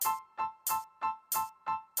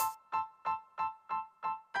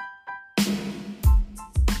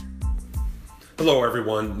Hello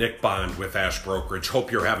everyone, Nick Bond with Ash Brokerage.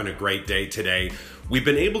 Hope you're having a great day today. We've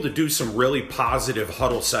been able to do some really positive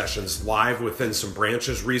huddle sessions live within some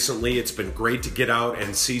branches recently. It's been great to get out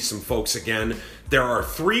and see some folks again. There are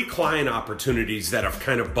 3 client opportunities that have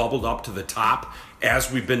kind of bubbled up to the top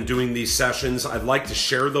as we've been doing these sessions. I'd like to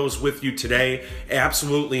share those with you today.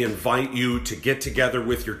 Absolutely invite you to get together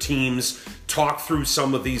with your teams, talk through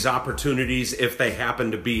some of these opportunities if they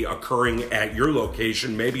happen to be occurring at your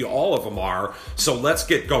location. Maybe all of them are. So let's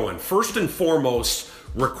get going. First and foremost,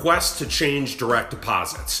 request to change direct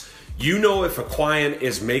deposits. You know, if a client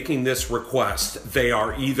is making this request, they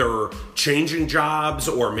are either changing jobs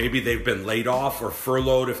or maybe they've been laid off or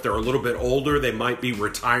furloughed. If they're a little bit older, they might be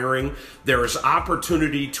retiring. There is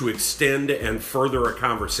opportunity to extend and further a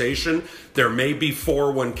conversation. There may be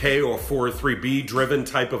 401k or 403b driven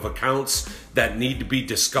type of accounts that need to be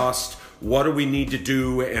discussed. What do we need to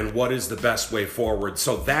do and what is the best way forward?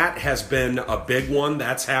 So that has been a big one.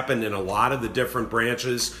 That's happened in a lot of the different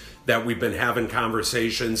branches that we've been having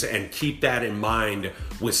conversations, and keep that in mind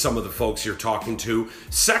with some of the folks you're talking to.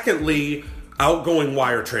 Secondly, outgoing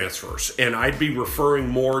wire transfers, and I'd be referring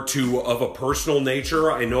more to of a personal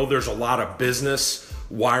nature. I know there's a lot of business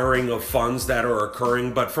wiring of funds that are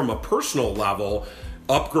occurring, but from a personal level,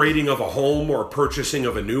 upgrading of a home or purchasing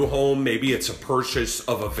of a new home, maybe it's a purchase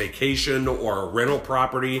of a vacation or a rental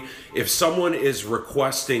property. If someone is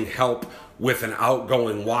requesting help with an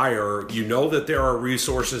outgoing wire, you know that there are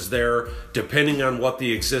resources there depending on what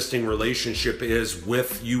the existing relationship is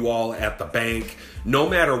with you all at the bank. No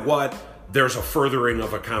matter what, there's a furthering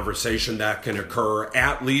of a conversation that can occur.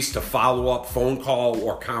 At least a follow-up phone call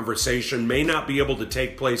or conversation may not be able to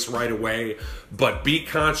take place right away, but be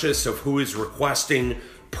conscious of who is requesting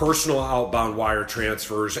personal outbound wire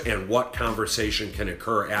transfers and what conversation can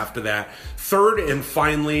occur after that. Third and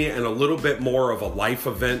finally, and a little bit more of a life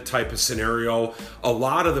event type of scenario, a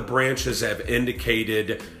lot of the branches have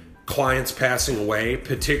indicated clients passing away,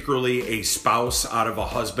 particularly a spouse out of a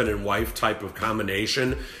husband and wife type of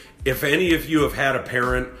combination. If any of you have had a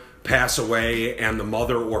parent pass away and the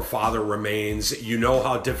mother or father remains, you know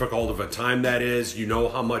how difficult of a time that is. You know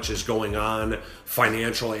how much is going on,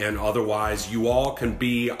 financial and otherwise. You all can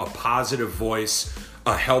be a positive voice,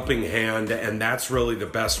 a helping hand, and that's really the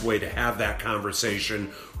best way to have that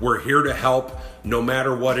conversation. We're here to help no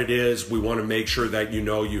matter what it is. We want to make sure that you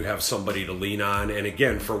know you have somebody to lean on. And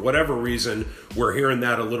again, for whatever reason, we're hearing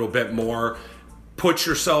that a little bit more. Put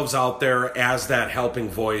yourselves out there as that helping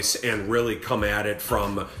voice and really come at it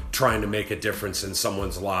from trying to make a difference in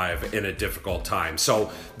someone's life in a difficult time.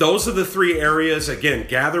 So those are the 3 areas. Again,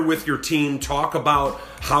 gather with your team, talk about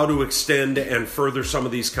how to extend and further some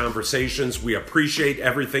of these conversations. We appreciate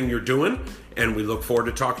everything you're doing, and we look forward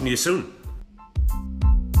to talking to you soon.